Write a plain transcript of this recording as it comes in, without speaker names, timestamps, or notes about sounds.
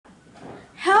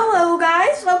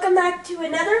guys, welcome back to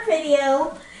another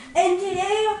video, and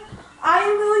today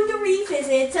I'm going to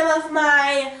revisit some of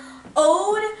my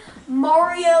old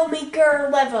Mario Maker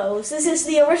levels. This is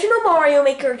the original Mario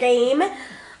Maker game,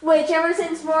 which ever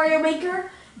since Mario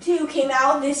Maker 2 came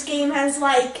out, this game has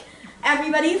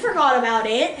everybody forgot about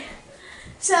it.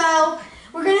 So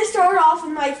we're going to start off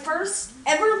with my first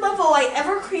ever level I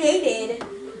ever created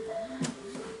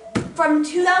from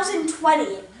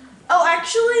 2020. Oh,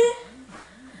 actually,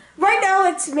 right now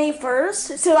it's May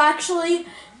 1st, so actually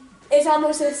it's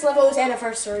almost this level's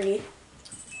anniversary.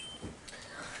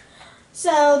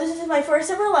 So this is my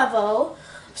first ever level.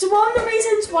 So one of the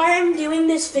reasons why I'm doing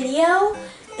this video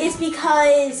is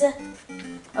because,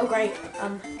 oh great,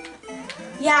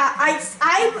 yeah,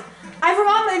 I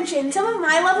forgot to mention, some of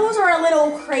my levels are a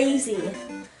little crazy.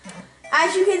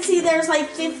 As you can see, there's like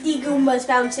 50 Goombas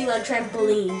bouncing on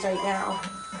trampolines right now.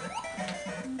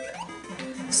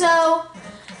 So,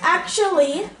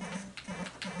 actually,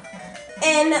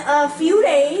 in a few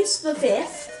days, the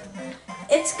 5th,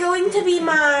 it's going to be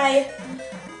my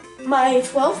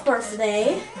 12th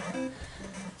birthday.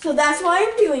 So that's why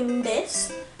I'm doing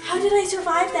this. How did I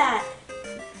survive that?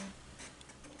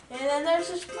 And then there's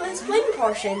this bling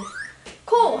portion.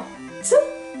 Cool. So,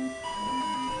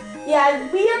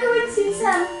 yeah, we are going to see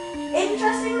some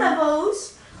interesting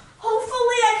levels. Hopefully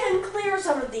I can clear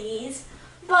some of these.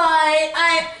 But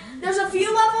there's a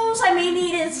few levels I may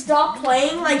need to stop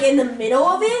playing in the middle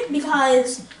of it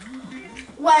because,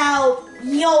 well,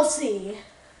 you'll see.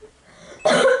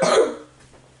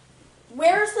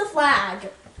 Where's the flag?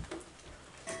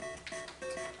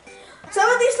 Some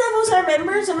of these levels I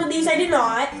remember, some of these I did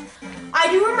not. I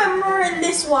do remember in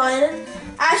this one,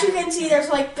 as you can see, there's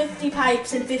 50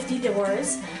 pipes and 50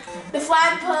 doors. The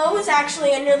flagpole is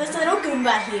actually under this little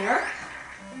Goomba here.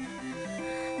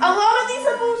 A lot of these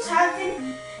levels have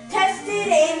been tested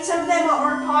and some of them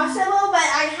are possible, but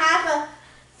I have a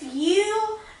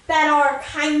few that are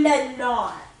kinda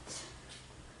not.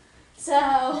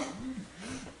 So,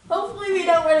 hopefully we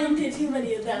don't run into too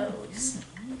many of those.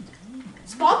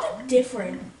 Spots are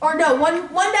different. Or no,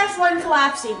 1-1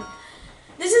 collapsing.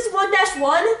 This is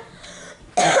 1-1,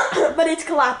 but it's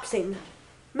collapsing.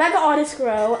 Mega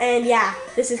Autoscrow, and yeah,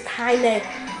 this is kinda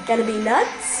gonna be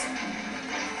nuts.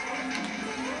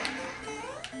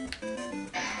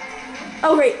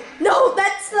 Oh great, no,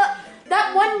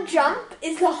 that one jump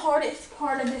is the hardest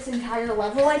part of this entire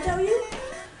level, I tell you.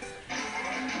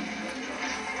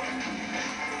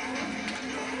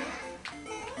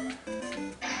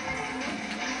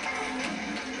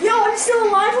 Yo, I'm still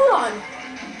alive, hold on.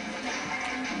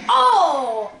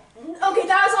 Oh, okay,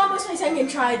 that was almost my second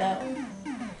try though.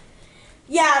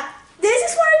 Yeah, this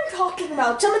is what I'm talking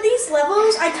about. Some of these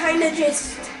levels, I kinda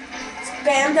just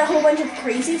spammed a whole bunch of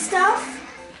crazy stuff.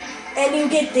 And you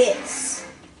get this.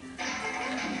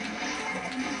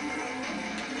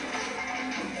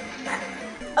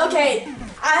 Okay,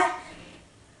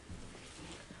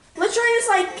 let's try this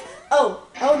oh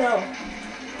no.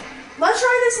 Let's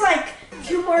try this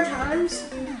 2 more times.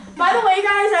 By the way,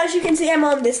 guys, as you can see, I'm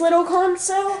on this little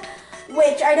console,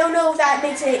 which I don't know if that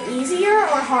makes it easier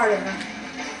or harder.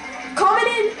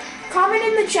 Comment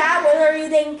in the chat whether you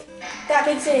think that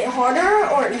makes it harder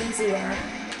or easier.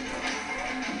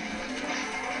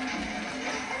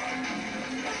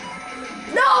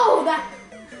 No, that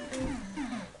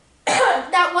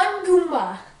one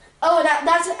Goomba. Oh,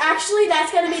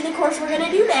 that's gonna be the course we're gonna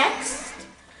do next.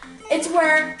 It's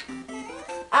where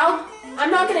I'm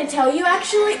not gonna tell you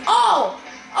actually. Oh,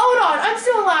 hold on, I'm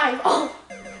still alive. Oh,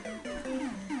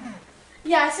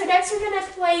 yeah. So next we're gonna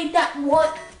play the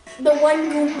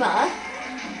one Goomba,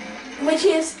 which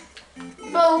is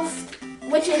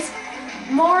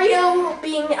Mario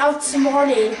being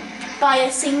outsmarted by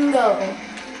a single.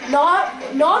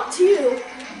 Not two,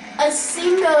 a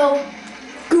single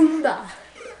Goomba.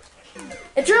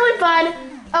 It's really fun.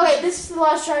 Okay, this is the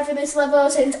last try for this level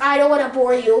since I don't want to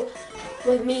bore you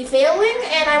with me failing,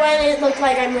 and I want it to look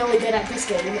like I'm really good at this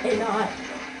game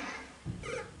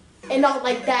and not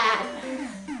like that.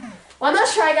 One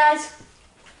last try, guys.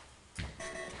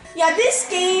 Yeah, this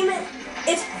game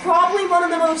is probably one of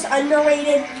the most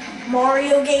underrated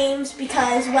Mario games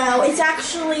because, well, it's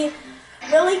actually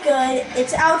really good.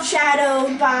 It's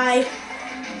outshadowed by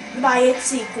its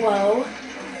sequel.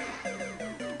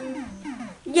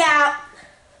 Yeah,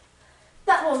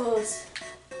 that was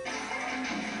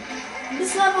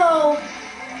this level.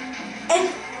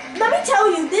 And let me tell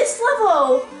you, this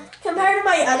level compared to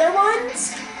my other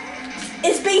ones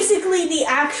is basically the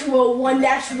actual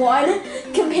 1-1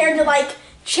 compared to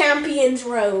Champions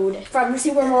Road from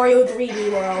Super Mario 3D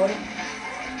World.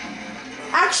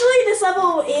 Actually, this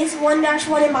level is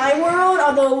 1-1 in my world,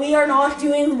 although we are not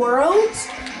doing worlds.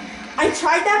 I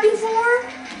tried that before,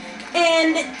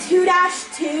 and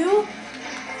 2-2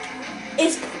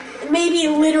 is maybe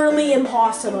literally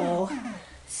impossible.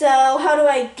 So, how do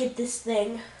I get this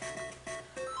thing?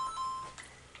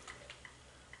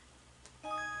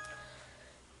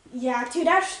 Yeah,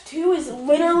 2-2 is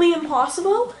literally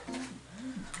impossible.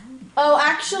 Oh,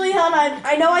 actually, hold on.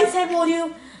 I know I said we'll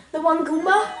do the one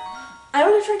Goomba. I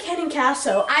want to try Ken and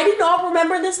Casso. I did not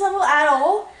remember this level at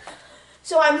all,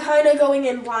 so I'm kind of going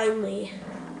in blindly.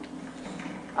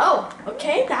 Oh,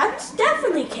 okay, that's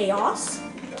definitely chaos.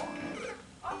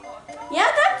 Yeah,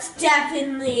 that's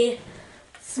definitely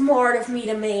smart of me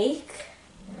to make.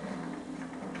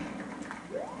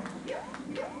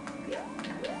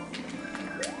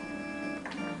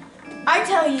 I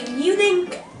tell you, you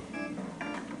think...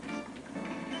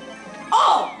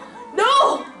 Oh!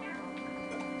 No!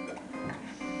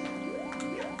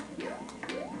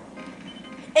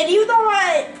 And you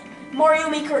thought Mario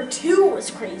Maker 2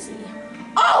 was crazy.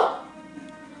 Oh!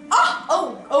 Oh!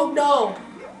 Oh! Oh no!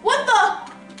 What the?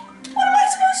 What am I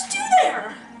supposed to do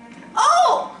there?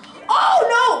 Oh! Oh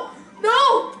no!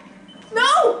 No!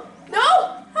 No!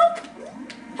 No! Help!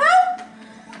 Help!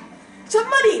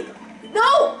 Somebody!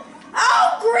 No!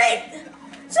 Oh, great!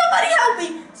 Somebody help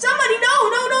me! Somebody! No!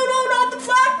 No! No! No! Not the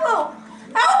flagpole!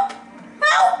 Help!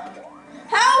 Help!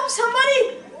 Help!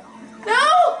 Somebody!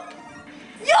 No!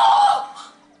 Yo!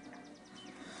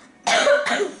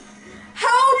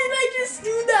 How did I just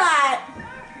do that?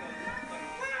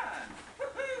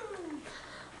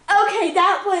 Okay,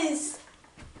 that was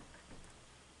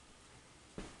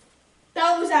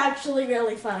actually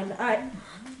really fun.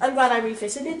 I'm glad I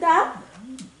revisited that.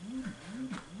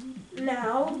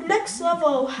 Now, next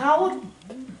level, how...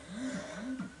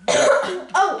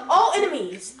 Oh, all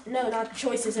enemies. No, not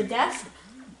choices of death.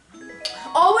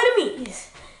 All enemies.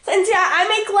 Since, yeah, I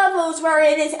make levels where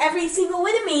it is every single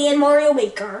enemy in Mario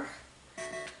Maker.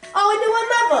 All into one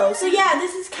level. So, yeah,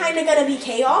 this is kind of going to be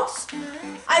chaos.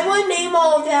 I would name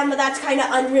all of them, but that's kind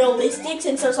of unrealistic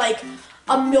since there's like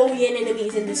a million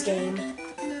enemies in this game.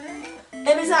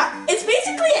 And it's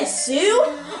basically a zoo.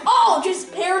 Oh,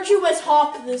 just Parachupas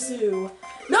hop the zoo.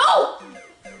 No!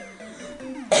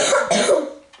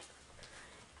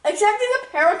 Excepting the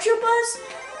Parachupas,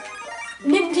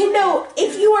 Nintendo,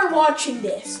 if you are watching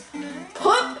this,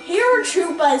 put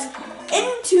Parachupas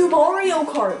into Mario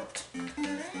Kart.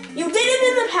 You did it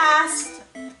in the past.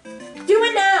 Do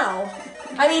it now.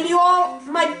 I mean,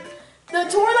 the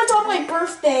tour that's on my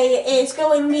birthday is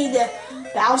going to be the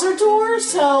Bowser tour,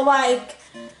 so like,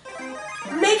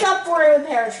 make up for it with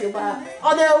Parachupa.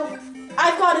 Although,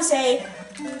 I've got to say,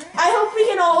 I hope we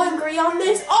can all agree on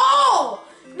this. Oh!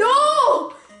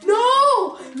 No!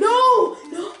 No! No!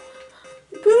 No!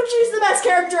 Poochie's the best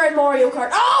character in Mario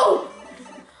Kart. Oh!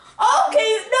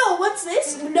 Okay, no, what's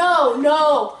this? No,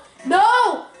 no,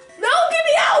 no! No, get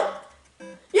me out!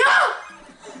 Yeah!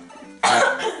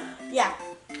 Yeah.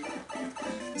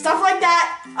 Stuff like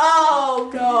that. Oh,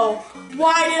 no.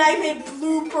 Why did I make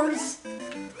bloopers?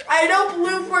 I know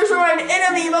bloopers are an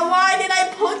enemy, but why did I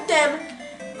put them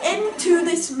into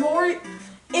the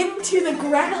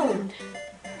ground?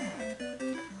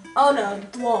 Oh no,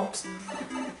 thwomps.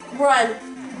 Run,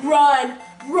 run,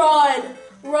 run,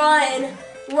 run,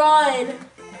 run,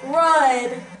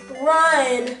 run,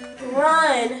 run,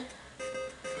 run.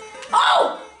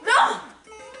 Oh, no!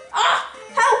 Ah,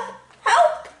 help,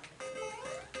 help,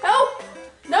 help,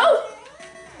 no.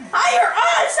 Higher,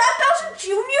 is that Bowser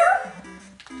Jr.?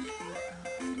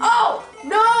 Oh,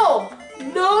 no,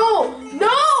 no,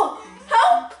 no,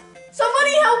 help,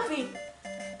 somebody help me.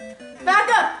 Back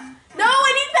up. No,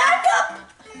 I need backup!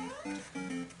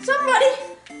 Somebody!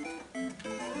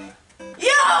 Yo,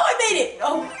 I made it!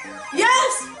 Oh,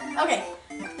 yes! Okay,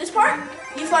 this part,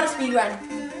 you've got a speed run.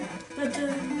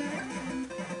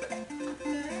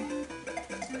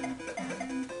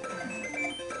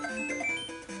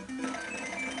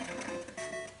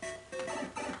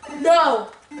 No!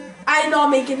 I did not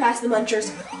make it past the munchers.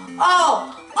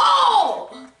 Oh! Oh!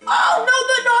 Oh, no,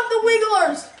 not the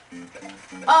wigglers!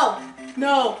 Oh.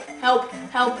 No! Help!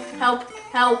 Help! Help!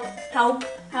 Help! Help!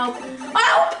 Help!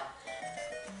 Help!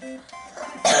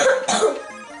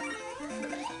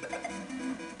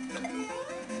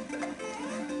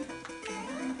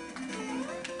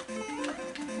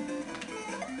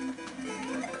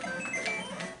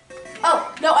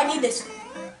 Oh, no, I need this.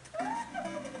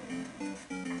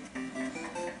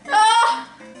 Ah!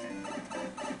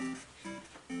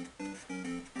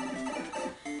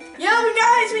 Yo,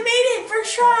 guys, we made it!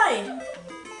 First try!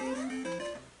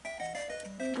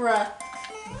 Bruh.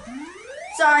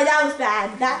 Sorry, that was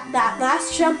bad. That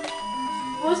last jump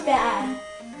was bad.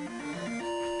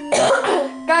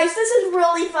 Guys, this is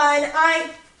really fun.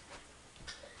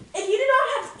 If you do not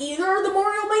have either of the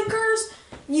Mario Makers,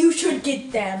 you should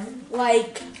get them,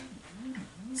 like,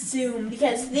 soon,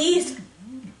 because these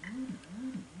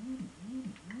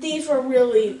are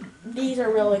really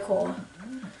cool.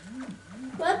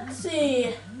 Let's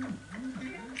see.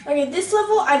 Okay, this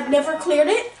level, I've never cleared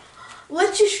it.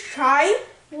 Let's just try.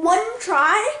 One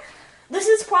try. This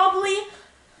is probably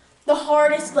the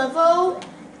hardest level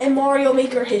in Mario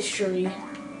Maker history.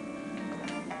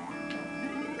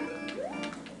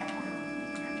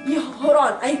 Yo, hold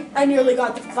on. I nearly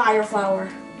got the fire flower.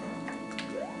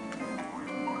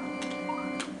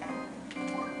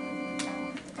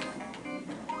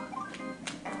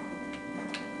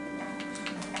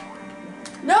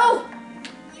 No!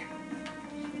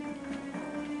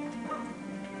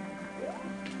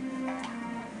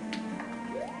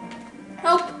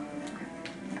 Help!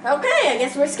 Okay, I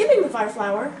guess we're skipping the fire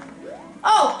flower.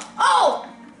 Oh! Oh!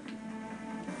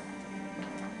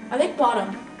 I think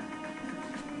bottom.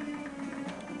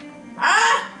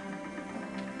 Ah!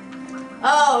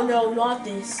 Oh no, not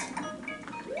this.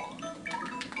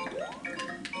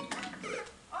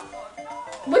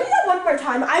 Look at that one more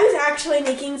time. I was actually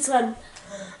making some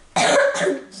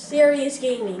serious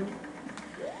gaming.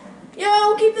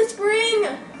 Yo, keep the spring!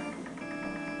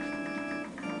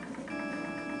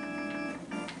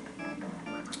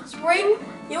 Spring,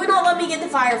 you would not let me get the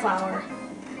fire flower.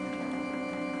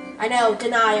 I know,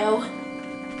 denial.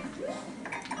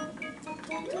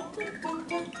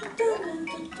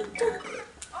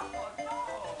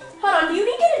 Hold on, do you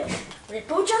need to get a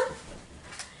triple jump?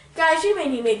 Guys, you may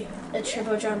need a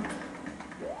triple jump.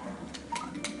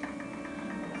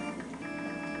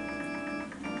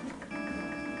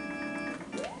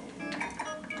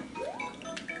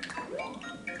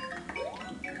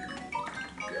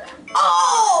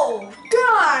 Oh!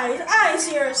 Guys, I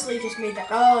seriously just made that.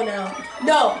 Oh no.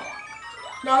 No!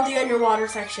 Not the underwater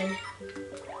section.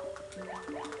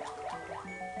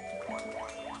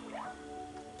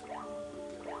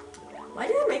 Why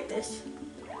did I make this?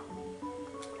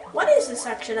 What is this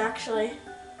section actually?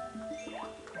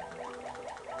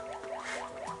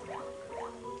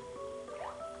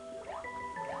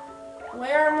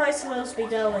 Where am I supposed to be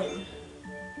going?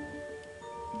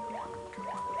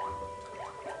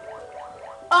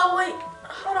 Oh wait,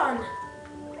 hold on.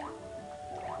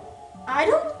 I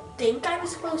don't think I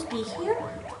was supposed to be here.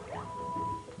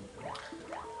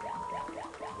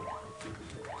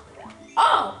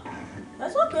 Oh!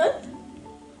 That's not good.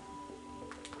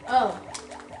 Oh.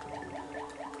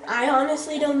 I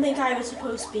honestly don't think I was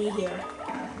supposed to be here.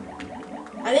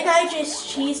 I think I just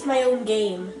cheesed my own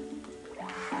game.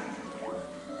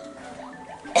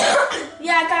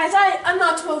 Yeah, guys, I'm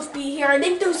not supposed to be here. I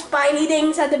think those spiny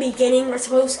things at the beginning were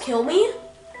supposed to kill me.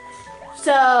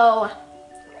 So,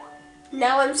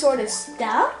 now I'm sort of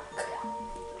stuck.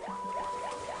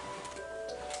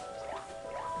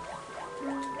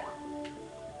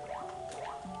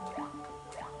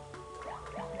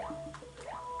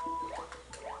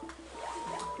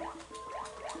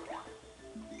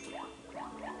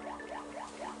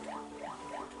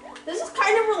 This is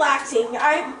kind of relaxing.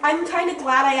 I'm kind of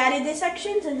glad I added this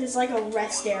section since it's like a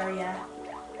rest area.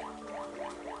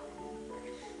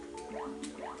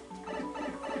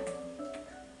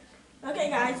 Okay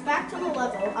guys, back to the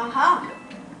level. Aha!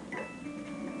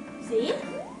 See?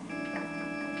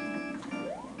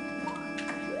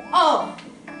 Oh!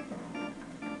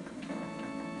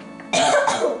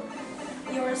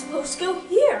 You were supposed to go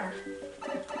here.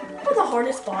 For the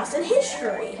hardest boss in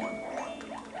history.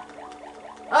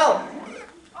 Oh.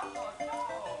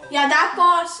 Yeah, that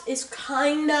boss is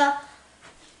kinda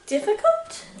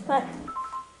difficult, but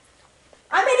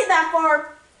I made it that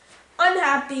far. I'm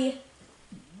happy.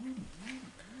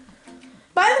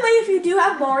 By the way, if you do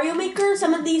have Mario Maker,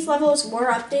 some of these levels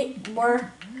were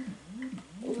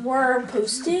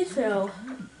posted, so.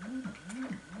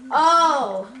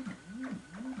 Oh.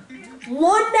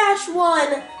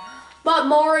 1-1, but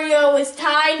Mario is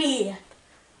tiny.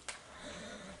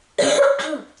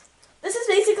 This is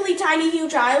basically Tiny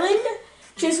Huge Island,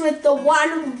 just with the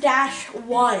 1-1, just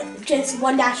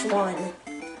 1-1.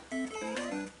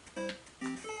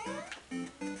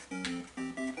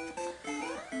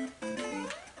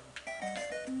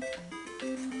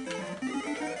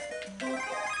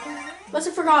 Must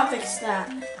have forgot to fix that.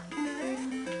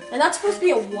 And that's supposed to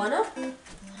be a 1-up?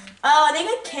 Oh, I think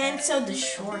I canceled the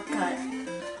shortcut.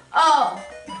 Oh.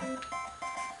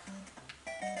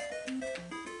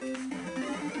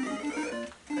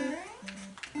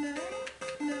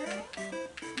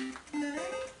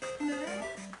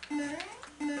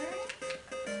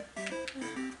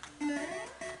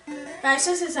 Guys,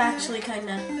 this is actually kind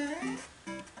of...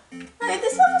 Hey,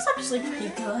 this level's actually pretty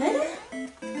good.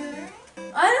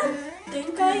 I don't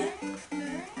think Guys,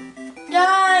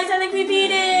 I think we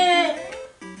beat it!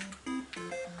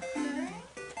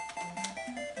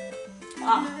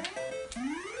 Ah.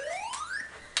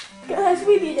 Guys,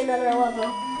 we beat another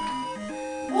level.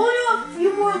 We'll do a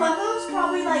few more levels,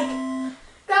 probably like...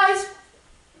 Guys,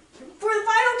 for the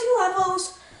final 2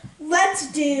 levels, let's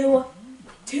do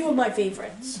 2 of my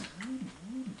favorites.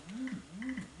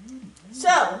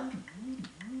 So,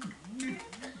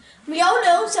 we all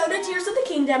know Zelda Tears of the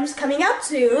Kingdom is coming out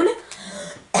soon.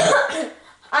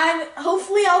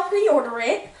 Hopefully I'll pre-order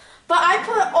it. But I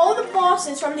put all the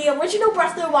bosses from the original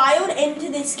Breath of the Wild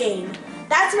into this game.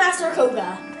 That's Master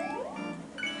Koga.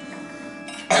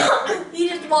 He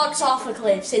just walks off a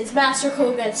cliff since Master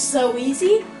Koga is so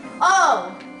easy.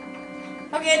 Oh.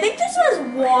 Okay, I think this was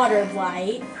Water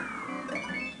Blight.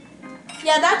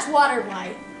 Yeah, that's Water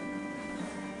Blight.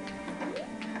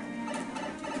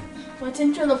 Let's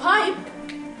enter the pipe.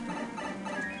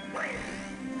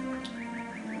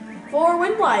 For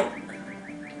Wind Blight.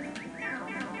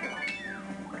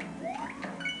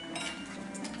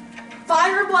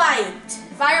 Fire Blight.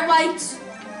 Fire Blight.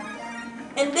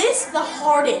 And this, the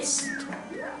hardest.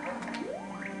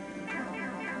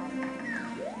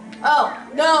 Oh,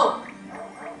 no.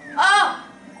 Oh. Ah,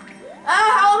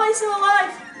 how am I still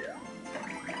alive?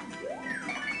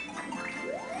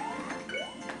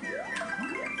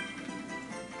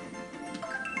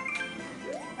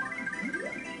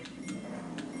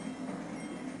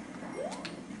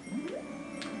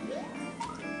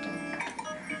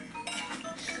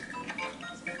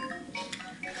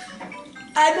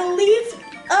 I believe,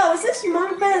 oh, is this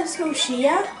Monk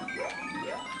Scotia?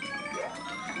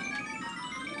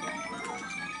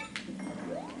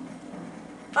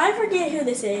 I forget who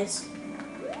this is.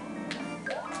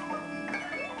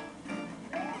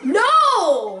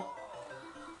 No!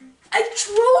 I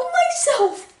trolled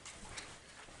myself.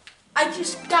 I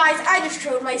just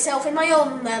trolled myself in my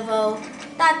own level.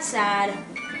 That's sad.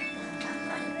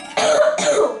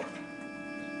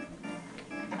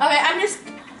 Okay,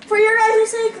 for your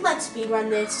guys' sake, let's speedrun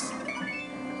this.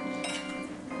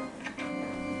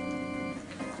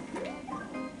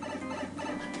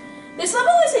 This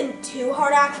level isn't too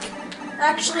hard,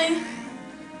 actually.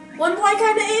 One Blight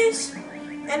kind of is,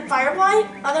 and Fire Blight.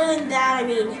 Other than that, I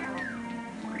mean,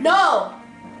 no.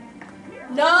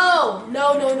 No,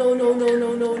 no, no, no, no, no,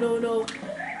 no, no, no, no.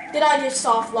 Did I just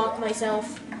soft lock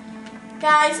myself?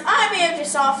 Guys, I may have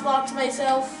just soft locked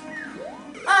myself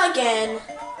again.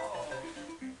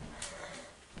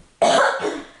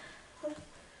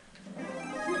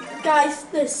 Guys,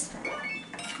 this.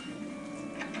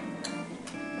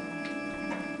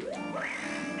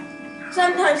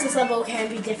 Sometimes this level can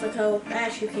be difficult,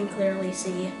 as you can clearly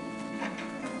see.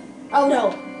 Oh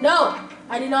no, no!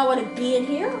 I do not want to be in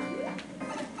here.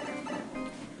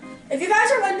 If you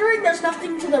guys are wondering, there's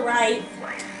nothing to the right.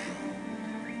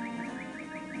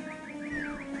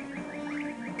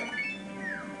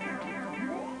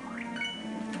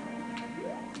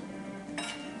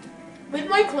 With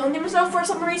my cloned himself for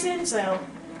some reason, so.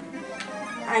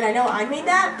 And I know I made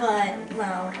that, but,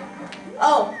 well.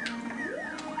 Oh.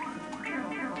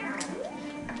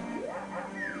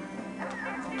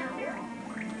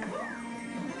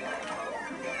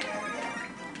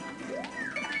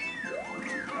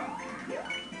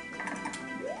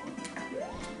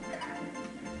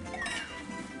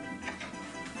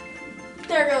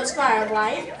 There goes Fire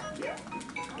Blight.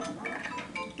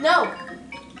 No.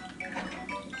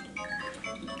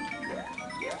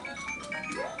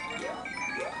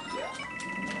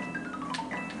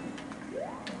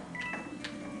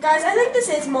 Guys, I think this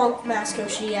is Monk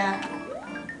Mascoshia.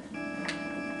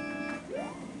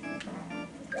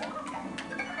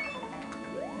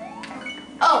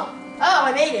 Oh,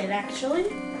 I made it actually.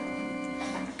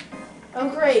 Oh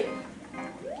great.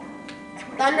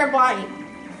 Thunder Blight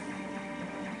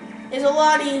is a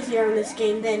lot easier in this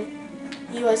game than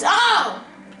he was. Oh!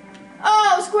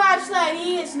 Oh, scratch that.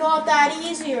 He is not that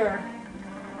easier.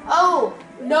 Oh,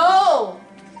 no.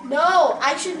 No,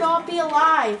 I should not be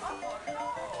alive.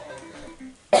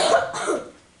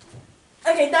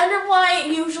 Okay, Thunder Blight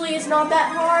usually is not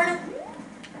that hard.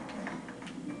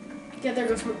 Yeah, there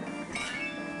goes.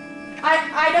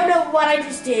 I don't know what I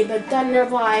just did, but Thunder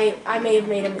Blight, I may have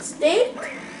made a mistake.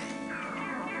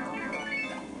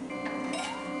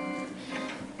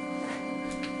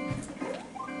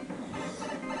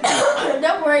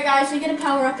 Don't worry, guys. We get a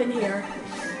power up in here.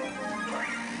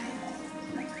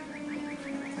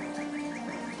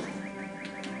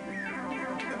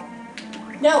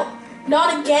 No,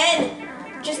 not again.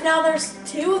 Just now there's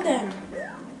two of them.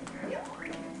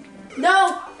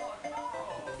 No!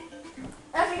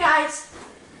 Okay, guys.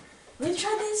 Let's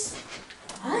try this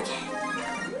again.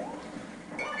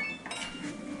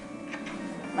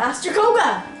 Master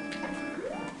Koga!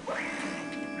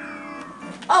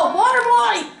 Oh, water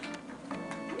boy!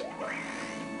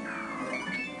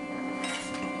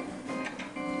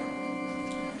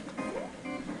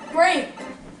 Great.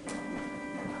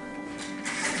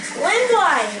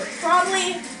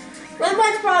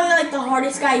 Lindblide's probably like the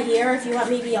hardest guy here, if you want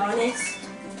me to be honest.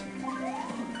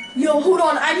 Yo, hold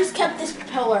on, I just kept this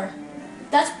propeller.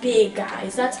 That's big,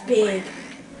 guys, that's big.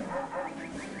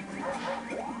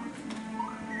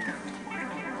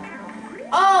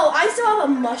 Oh, I still have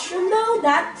a mushroom though,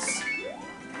 that's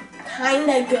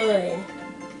kinda good.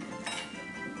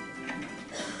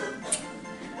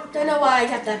 Don't know why I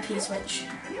kept that P-switch.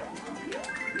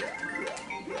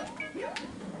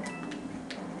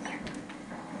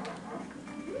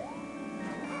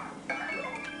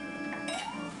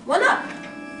 One up.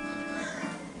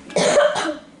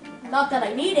 Not that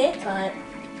I need it, but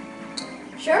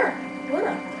sure, one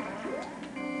up.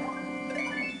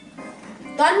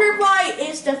 Thunderblight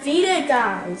is defeated,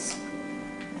 guys.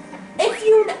 If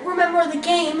you remember the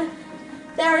game,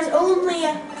 there is only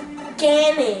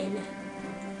Ganon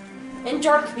and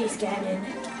Dark Beast Ganon.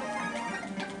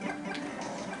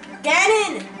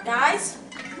 Ganon, guys.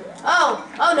 Oh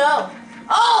no.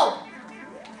 Oh!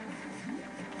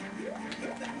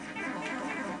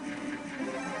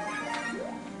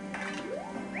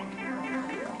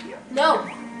 No.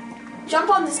 Jump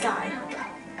on this guy.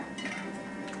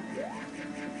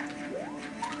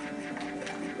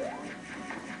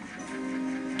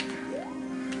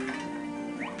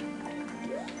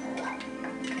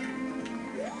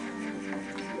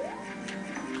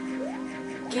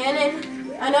 Ganon,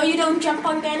 I know you don't jump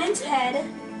on Ganon's head,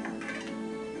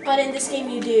 but in this game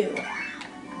you do.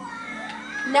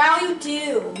 Now you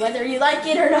do, whether you like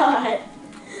it or not.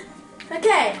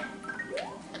 Okay.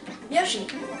 Yoshi.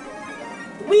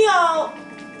 We all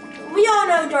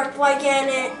know Dark Boy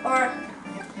Ganon, or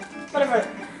whatever,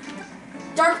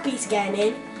 Dark Beast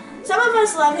Ganon. Some of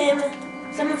us love him,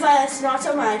 some of us not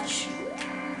so much.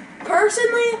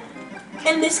 Personally,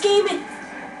 in this game,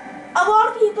 a lot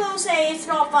of people say it's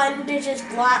not fun to just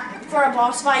for a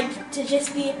boss fight to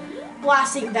just be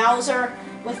blasting Bowser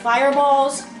with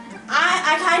fireballs.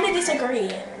 I kind of disagree.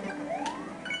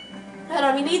 Hold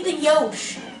on, we need the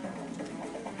Yosh.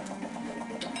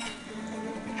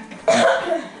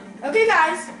 Okay,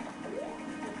 guys.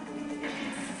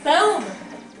 Boom.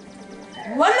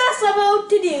 One last level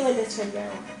to do in this video.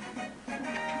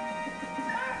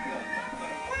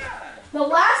 The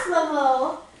last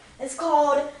level is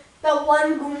called the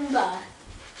One Goomba.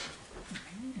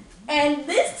 And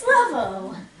this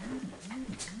level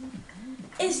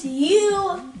is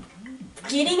you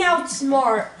getting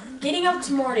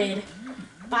outsmarted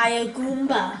by a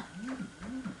Goomba.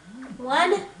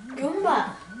 One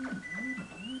Goomba.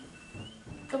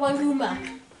 The One Goomba.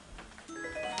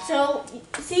 So,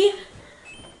 see,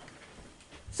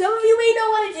 some of you may know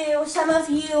what to do, some of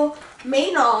you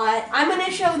may not. I'm going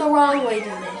to show the wrong way to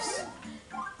do this.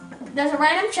 There's a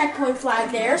random checkpoint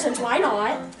flag there, since why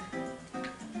not?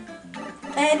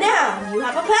 And now, you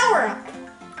have a power-up.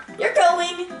 You're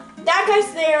going. That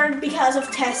guy's there because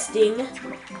of testing.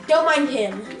 Don't mind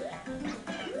him.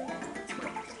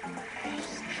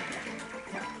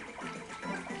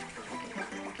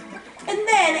 And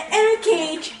then, in a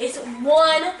cage is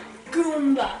one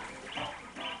Goomba.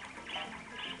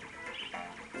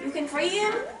 You can free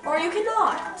him, or you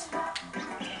cannot.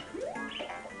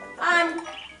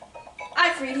 I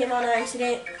freed him on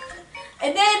accident.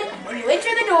 And then, when you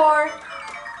enter the door,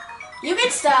 you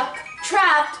get stuck,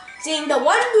 trapped, seeing the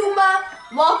one Goomba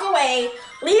walk away,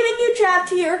 leaving you trapped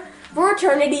here for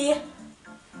eternity.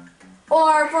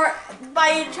 Or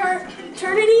by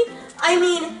eternity, I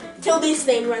mean till this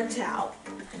thing runs out.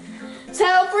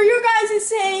 So for your guys'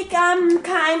 sake, I'm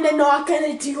kind of not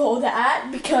going to do all that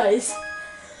because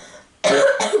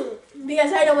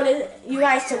I don't want you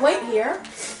guys to wait here.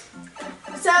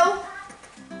 So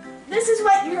this is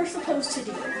what you're supposed to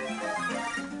do.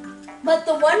 Let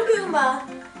the one Goomba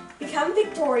become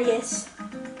victorious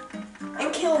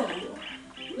and kill you.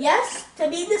 Yes, to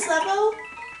beat this level,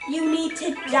 you need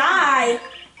to die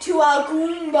to a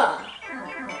Goomba.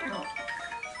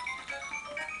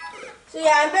 So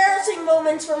yeah, embarrassing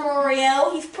moments for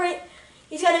Mario.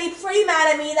 He's gonna be pretty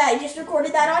mad at me that I just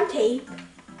recorded that on tape.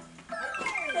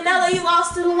 And now that you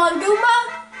lost to the one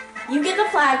Goomba, you get the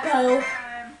flagpole.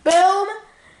 Boom,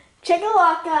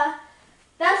 chickalaka.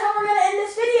 That's how we're gonna end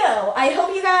this video. I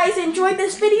hope you guys enjoyed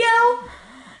this video.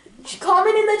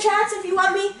 comment in the chats if you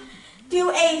want me to do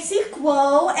a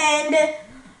sequel, and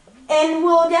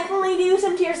we'll definitely do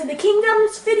some Tears of the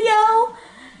Kingdoms video.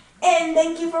 And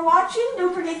thank you for watching.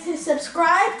 Don't forget to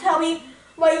subscribe. Tell me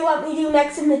what you want me to do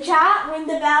next in the chat. Ring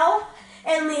the bell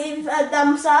and leave a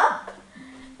thumbs up.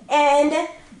 And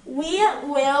we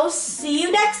will see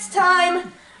you next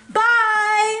time.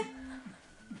 Bye!